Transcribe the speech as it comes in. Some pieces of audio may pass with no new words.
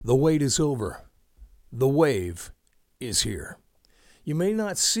The wait is over. The wave is here. You may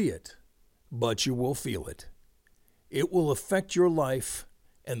not see it, but you will feel it. It will affect your life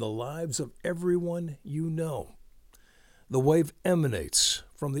and the lives of everyone you know. The wave emanates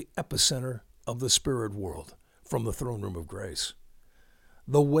from the epicenter of the spirit world, from the throne room of grace.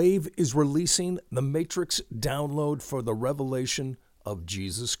 The wave is releasing the matrix download for the revelation of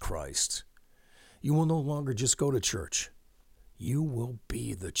Jesus Christ. You will no longer just go to church. You will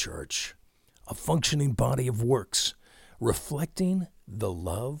be the church, a functioning body of works, reflecting the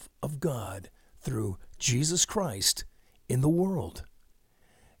love of God through Jesus Christ in the world.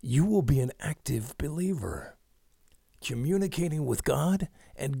 You will be an active believer, communicating with God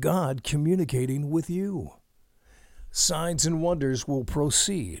and God communicating with you. Signs and wonders will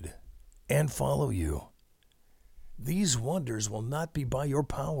proceed and follow you. These wonders will not be by your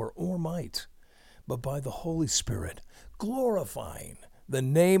power or might, but by the Holy Spirit, glorifying the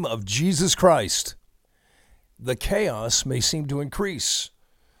name of Jesus Christ. The chaos may seem to increase,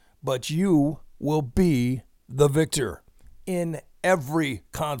 but you will be the victor in every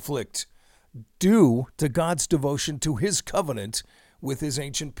conflict due to God's devotion to his covenant with his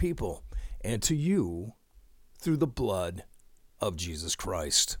ancient people and to you through the blood of Jesus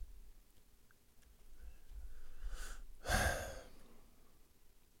Christ.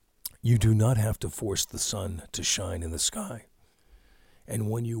 You do not have to force the sun to shine in the sky.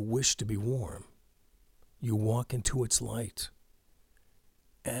 And when you wish to be warm, you walk into its light,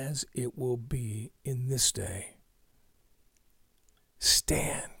 as it will be in this day.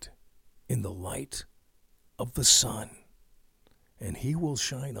 Stand in the light of the sun, and he will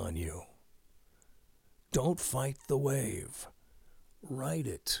shine on you. Don't fight the wave. Ride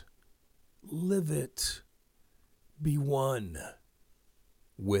it. Live it. Be one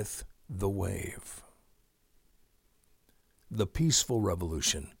with the wave. The peaceful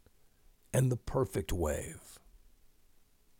revolution and the perfect wave.